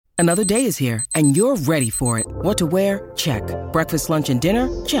Another day is here, and you're ready for it. What to wear? Check. Breakfast, lunch, and dinner?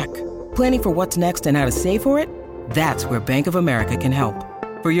 Check. Planning for what's next and how to save for it? That's where Bank of America can help.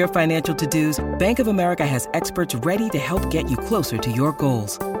 For your financial to-dos, Bank of America has experts ready to help get you closer to your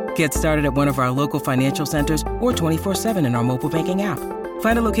goals. Get started at one of our local financial centers or 24/7 in our mobile banking app.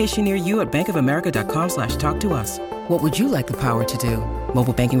 Find a location near you at bankofamerica.com/talktous. What would you like the power to do?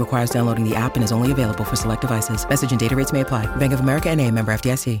 Mobile banking requires downloading the app and is only available for select devices. Message and data rates may apply. Bank of America N.A., member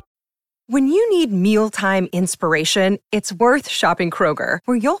FDIC. When you need mealtime inspiration, it's worth shopping Kroger,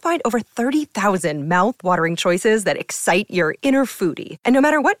 where you'll find over 30,000 mouth-watering choices that excite your inner foodie. And no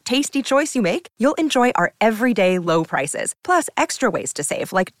matter what tasty choice you make, you'll enjoy our everyday low prices, plus extra ways to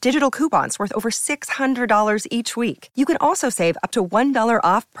save, like digital coupons worth over $600 each week. You can also save up to $1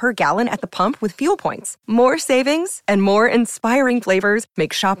 off per gallon at the pump with fuel points. More savings and more inspiring flavors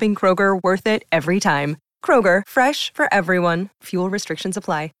make shopping Kroger worth it every time. Kroger, fresh for everyone. Fuel restrictions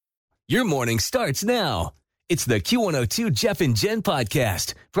apply. Your morning starts now. It's the Q102 Jeff and Jen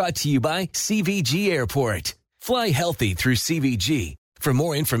podcast, brought to you by CVG Airport. Fly healthy through CVG. For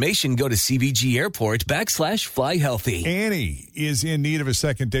more information, go to CVG Airport /fly healthy. Annie is in need of a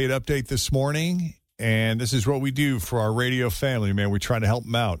second date update this morning, and this is what we do for our radio family, man. We try to help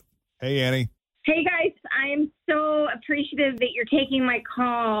them out. Hey, Annie. Hey, guys. I am so appreciative that you're taking my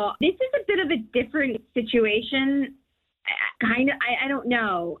call. This is a bit of a different situation. I don't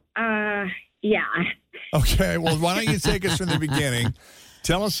know. Yeah. Okay, well, why don't you take us from the beginning?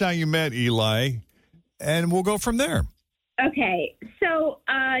 Tell us how you met Eli, and we'll go from there. Okay, so,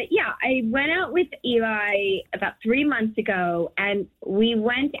 I went out with Eli about 3 months ago, and we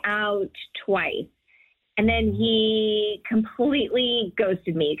went out twice. And then he completely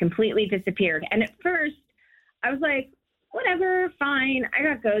ghosted me, completely disappeared. And at first, I was like, whatever, fine. I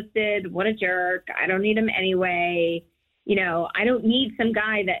got ghosted. What a jerk. I don't need him anyway. You know, I don't need some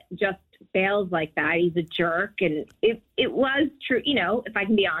guy that just bails like that. He's a jerk. And it was true. You know, if I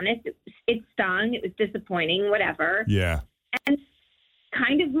can be honest, it stung. It was disappointing, whatever. Yeah. And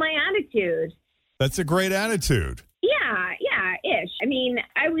kind of my attitude. That's a great attitude. Yeah, ish. I mean,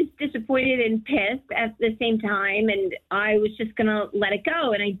 I was disappointed and pissed at the same time, and I was just going to let it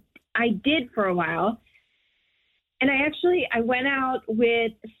go. And I did for a while. And I went out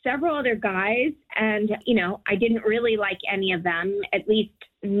with several other guys, and, you know, I didn't really like any of them, at least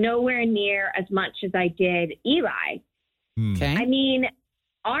nowhere near as much as I did Eli. Okay. I mean,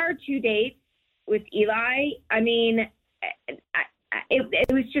 our 2 dates with Eli, I mean,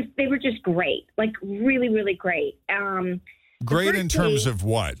 it was just, they were just great, like really, really great. Great in terms of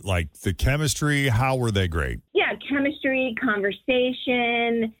what? Like the chemistry? How were they great? Yeah, chemistry,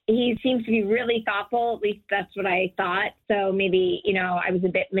 conversation. He seems to be really thoughtful. At least that's what I thought. So maybe, you know, I was a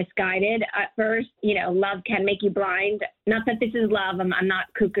bit misguided at first. You know, love can make you blind. Not that this is love. I'm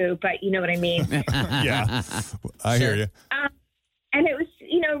not cuckoo, but you know what I mean. Yeah, I hear you. And it was,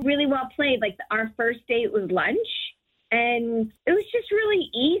 you know, really well played. Like our first date was lunch. And it was just really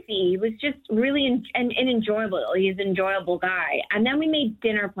easy. It was just really and enjoyable. He's an enjoyable guy. And then we made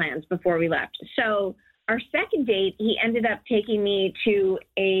dinner plans before we left. So our second date, he ended up taking me to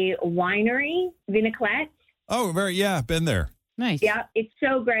a winery, Vinaclet. Oh, been there. Nice. Yeah, it's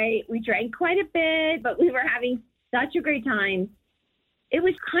so great. We drank quite a bit, but we were having such a great time. It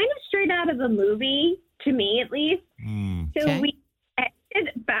was kind of straight out of a movie, to me at least. So Okay.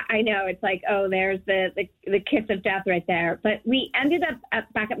 I know it's like, oh, there's the kiss of death right there. But we ended up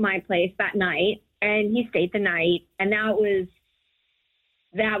back at my place that night, and he stayed the night, and that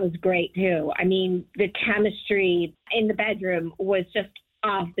was great too. I mean, the chemistry in the bedroom was just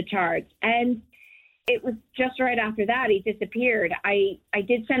off the charts, and it was just right after that he disappeared. I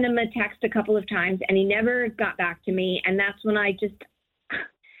did send him a text a couple of times, and he never got back to me, and that's when I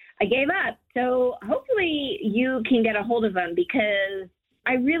gave up. So hopefully you can get a hold of him, because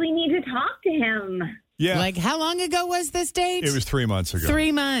I really need to talk to him. Yeah. Like, how long ago was this date? It was 3 months ago.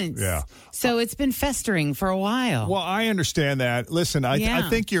 3 months. Yeah. So it's been festering for a while. Well, I understand that. Listen, I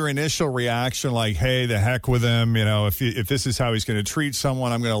think your initial reaction, like, hey, the heck with him, you know, if this is how he's going to treat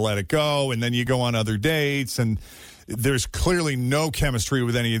someone, I'm going to let it go. And then you go on other dates, and there's clearly no chemistry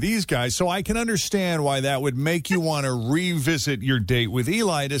with any of these guys. So I can understand why that would make you want to revisit your date with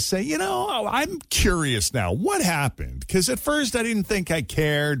Eli to say, you know, I'm curious now. What happened? Because at first I didn't think I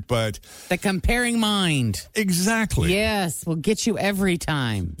cared, but... The comparing mind. Exactly. Yes, will get you every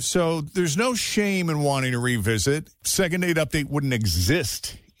time. So there's no shame in wanting to revisit. Second date update wouldn't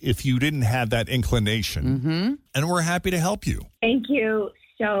exist if you didn't have that inclination. Mm-hmm. And we're happy to help you. Thank you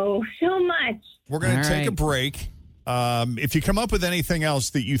so much. We're going to take a right. break. If you come up with anything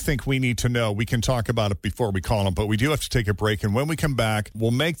else that you think we need to know, we can talk about it before we call him. But we do have to take a break. And when we come back, we'll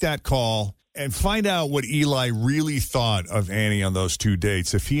make that call and find out what Eli really thought of Annie on those 2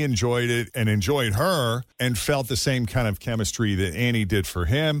 dates. If he enjoyed it and enjoyed her and felt the same kind of chemistry that Annie did for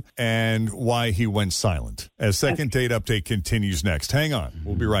him, and why he went silent. As Second Date Update continues next. Hang on.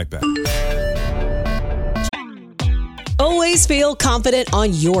 We'll be right back. Always feel confident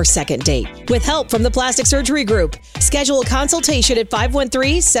on your second date. With help from the Plastic Surgery Group. Schedule a consultation at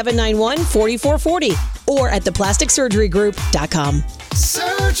 513-791-4440 or at theplasticsurgerygroup.com.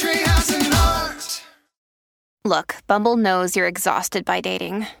 Surgery has an art. Look, Bumble knows you're exhausted by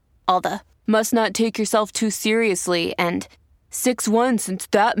dating. All the must not take yourself too seriously and 6'1" since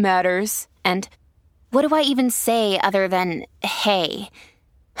that matters. And what do I even say other than hey?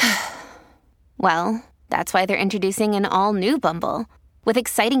 Well, that's why they're introducing an all-new Bumble with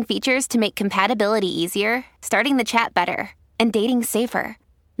exciting features to make compatibility easier, starting the chat better, and dating safer.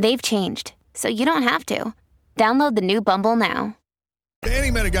 They've changed, so you don't have to. Download the new Bumble now.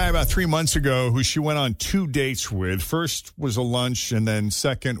 Annie met a guy about 3 months ago who she went on 2 dates with. First was a lunch, and then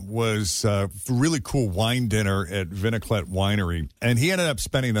second was a really cool wine dinner at Viniclet Winery. And he ended up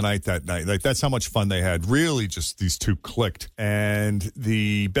spending the night that night. Like, that's how much fun they had. Really, just these two clicked. And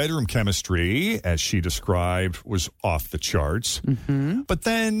the bedroom chemistry, as she described, was off the charts. Mm-hmm. But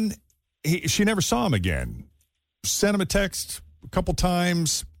then she never saw him again. Sent him a text a couple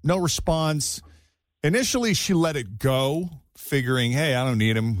times, no response. Initially, she let it go, figuring, hey, I don't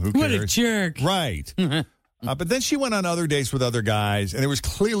need him. Who cares? What a jerk. Right. But then she went on other dates with other guys, and there was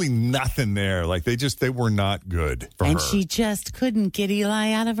clearly nothing there. Like, they were not good for her. And she just couldn't get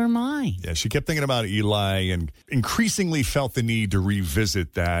Eli out of her mind. Yeah, she kept thinking about Eli and increasingly felt the need to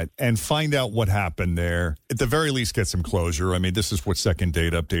revisit that and find out what happened there. At the very least, get some closure. I mean, this is what Second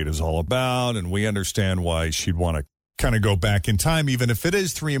Date Update is all about, and we understand why she'd want to kind of go back in time, even if it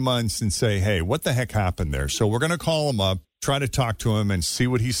is 3 months, and say, hey, what the heck happened there? So we're going to call him up, try to talk to him and see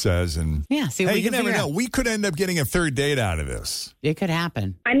what he says. And yeah, see what hey, you never know. We could end up getting a third date out of this. It could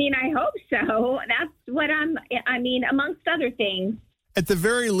happen. I mean, I hope so. That's what I mean, amongst other things. At the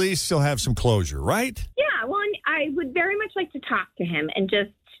very least, he'll have some closure, right? Yeah, well, I would very much like to talk to him and just,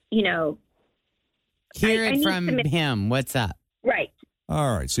 hear it from him. What's up? Right.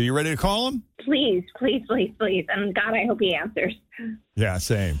 All right. So you ready to call him? Please, please, please, please. And God, I hope he answers. Yeah,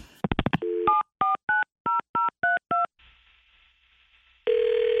 same.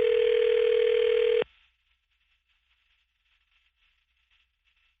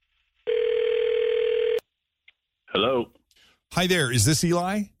 Hello. Hi there. Is this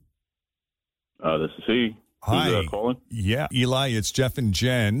Eli? This is he. Hi. Who's calling? Yeah, Eli, it's Jeff and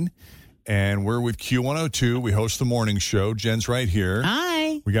Jen, and we're with Q102. We host the morning show. Jen's right here.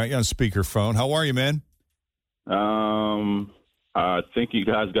 Hi. We got you on speakerphone. How are you, man? I think you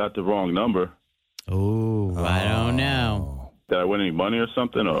guys got the wrong number. Oh, I don't know. Did I win any money or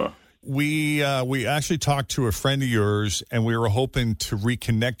something? Or we actually talked to a friend of yours, and we were hoping to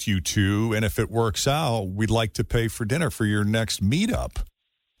reconnect you two. And if it works out, we'd like to pay for dinner for your next meetup.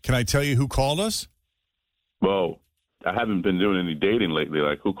 Can I tell you who called us? Well, I haven't been doing any dating lately.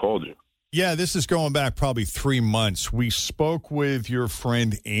 Like, who called you? Yeah, this is going back probably 3 months. We spoke with your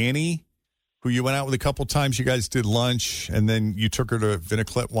friend Annie, who you went out with a couple times. You guys did lunch, and then you took her to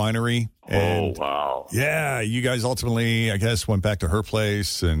Viniclet Winery. And, oh, wow. Yeah, you guys ultimately, I guess, went back to her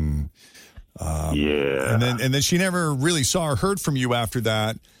place. And yeah. And then she never really saw or heard from you after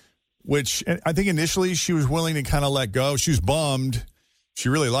that, which I think initially she was willing to kind of let go. She was bummed. She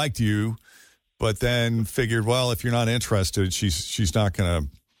really liked you, but then figured, well, if you're not interested, she's not going to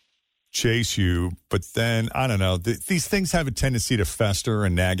chase you. But then, I don't know, these things have a tendency to fester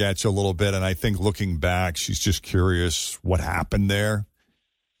and nag at you a little bit. And I think looking back, she's just curious what happened there.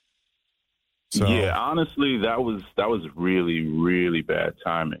 So, yeah, honestly, that was really, really bad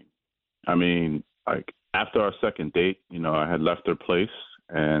timing. I mean, like, after our second date, I had left her place,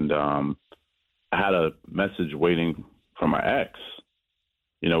 and I had a message waiting from my ex.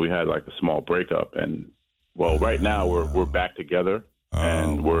 We had like a small breakup, and well, right now we're back together.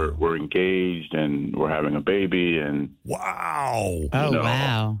 And we're engaged, and we're having a baby, and wow! Oh,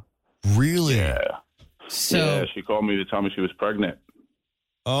 wow! Really? Yeah. So yeah, she called me to tell me she was pregnant.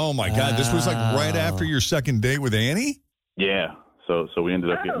 Oh my God! This was like right after your second date with Annie. Yeah. So we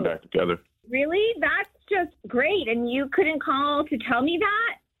ended up getting back together. Really? That's just great. And you couldn't call to tell me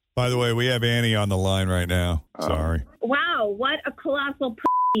that? By the way, we have Annie on the line right now. Sorry. Wow, what a colossal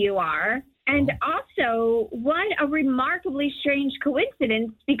you are. And also, what a remarkably strange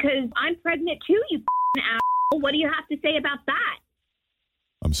coincidence, because I'm pregnant too, you asshole. What do you have to say about that?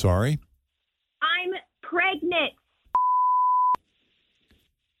 I'm sorry? I'm pregnant.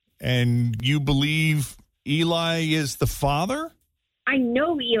 And you believe Eli is the father? I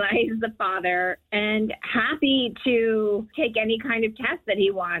know Eli is the father and happy to take any kind of test that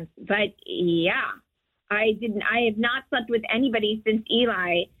he wants. But yeah, I have not slept with anybody since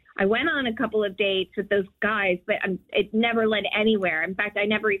Eli. I went on a couple of dates with those guys, but it never led anywhere. In fact, I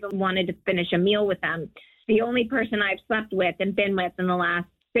never even wanted to finish a meal with them. The only person I've slept with and been with in the last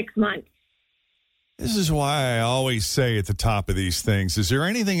 6 months. This is why I always say at the top of these things, is there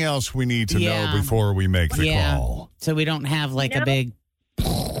anything else we need to know before we make the call? So we don't have like a big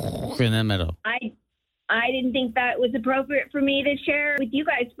in the middle. I didn't think that was appropriate for me to share with you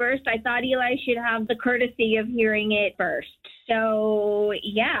guys first. I thought Eli should have the courtesy of hearing it first. So,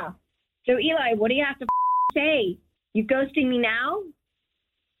 yeah. So, Eli, what do you have to say? You ghosting me now?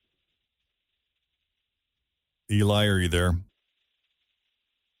 Eli, are you there?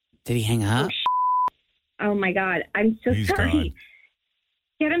 Did he hang up? Oh my God. I'm so sorry. Gone.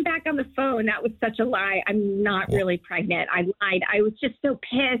 Get him back on the phone. That was such a lie. I'm not really pregnant. I lied. I was just so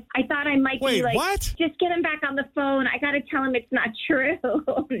pissed. I thought I might be like, what? Just get him back on the phone. I got to tell him it's not true.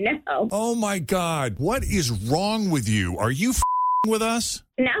 No. Oh my God. What is wrong with you? Are you with us?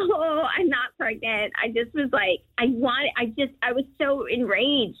 No, I'm not pregnant. I just was like, I was so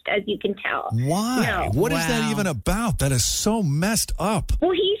enraged, as you can tell. Why? No. What is that even about? That is so messed up.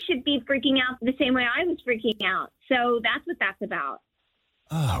 Well, he should be freaking out the same way I was freaking out. So that's what that's about.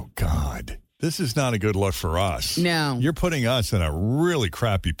 Oh, God. This is not a good look for us. No. You're putting us in a really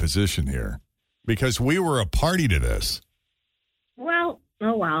crappy position here because we were a party to this. Well,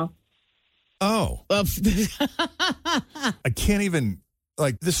 oh, well. Oh. I can't even,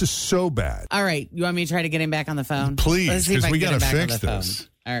 this is so bad. All right. You want me to try to get him back on the phone? Please, because we got to fix this.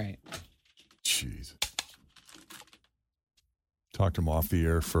 All right. Jeez. Talk to him off the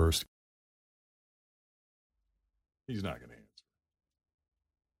air first. He's not going to answer.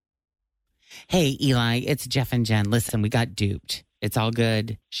 Hey, Eli, it's Jeff and Jen. Listen, we got duped. It's all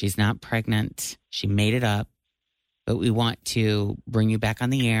good. She's not pregnant. She made it up. But we want to bring you back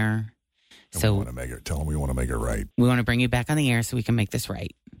on the air. So we want to make it. Tell them we want to make it right. We want to bring you back on the air so we can make this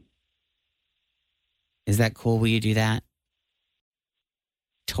right. Is that cool? Will you do that?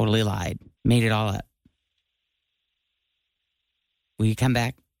 Totally lied. Made it all up. Will you come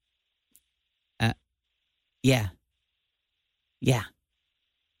back? Yeah. Yeah.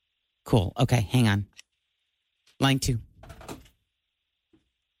 Cool. Okay, hang on. Line 2.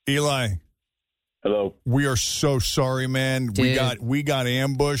 Eli. Hello. We are so sorry, man. Dude. We got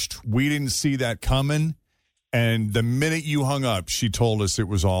ambushed. We didn't see that coming. And the minute you hung up, she told us it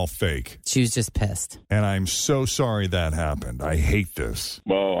was all fake. She was just pissed. And I'm so sorry that happened. I hate this.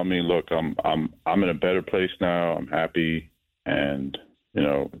 Well, I mean, look, I'm in a better place now. I'm happy, and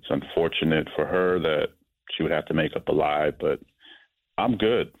it's unfortunate for her that she would have to make up a lie, but I'm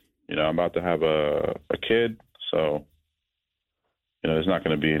good. I'm about to have a kid, so there's not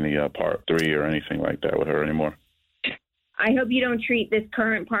going to be any part 3 or anything like that with her anymore. I hope you don't treat this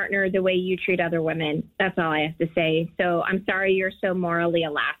current partner the way you treat other women. That's all I have to say. So I'm sorry you're so morally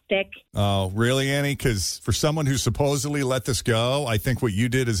elastic. Oh, really, Annie? Because for someone who supposedly let this go, I think what you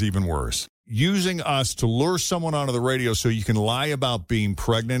did is even worse. Using us to lure someone onto the radio so you can lie about being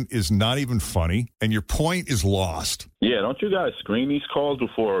pregnant is not even funny, and your point is lost. Yeah, don't you guys screen these calls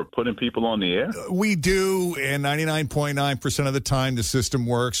before putting people on the air? We do, and 99.9% of the time the system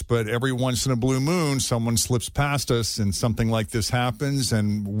works, but every once in a blue moon, someone slips past us and something like this happens,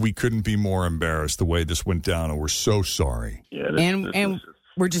 and we couldn't be more embarrassed the way this went down, and we're so sorry. Yeah, and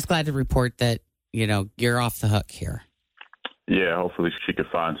we're just glad to report that, you're off the hook here. Yeah, hopefully she could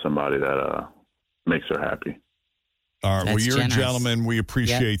find somebody that makes her happy. All right. That's well, you're generous. a gentleman. We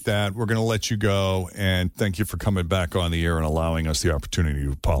appreciate that. We're going to let you go. And thank you for coming back on the air and allowing us the opportunity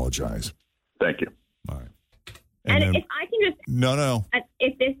to apologize. Thank you. All right. And if I can just... No.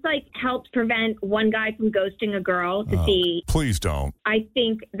 If this, helps prevent one guy from ghosting a girl to see... Please don't. I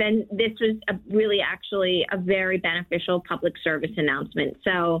think then this was actually a very beneficial public service announcement.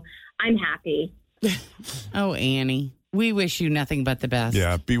 So I'm happy. Oh, Annie. We wish you nothing but the best.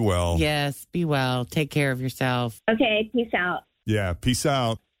 Yeah, be well. Yes, be well. Take care of yourself. Okay, peace out. Yeah, peace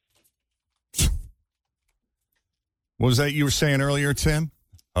out. What was that you were saying earlier, Tim?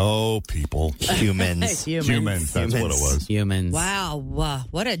 Oh, people. Humans. Humans. That's what it was. Humans. Wow.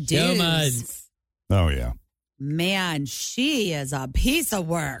 What a dude. Humans. Oh, yeah. Man, she is a piece of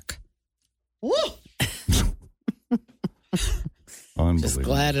work. Woo! Unbelievable. Just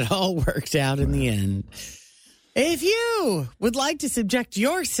glad it all worked out in the end. If you would like to subject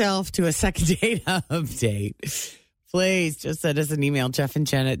yourself to a second date update, please just send us an email, Jeff and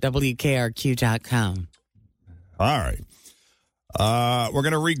Jen at WKRQ.com. All right. We're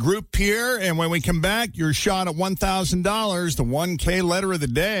going to regroup here, and when we come back, your shot at $1,000, the 1K letter of the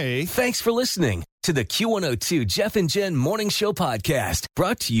day. Thanks for listening to the Q102 Jeff and Jen Morning Show podcast,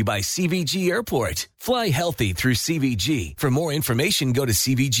 brought to you by CVG Airport. Fly healthy through CVG. For more information, go to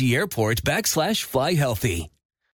CVG Airport /fly healthy.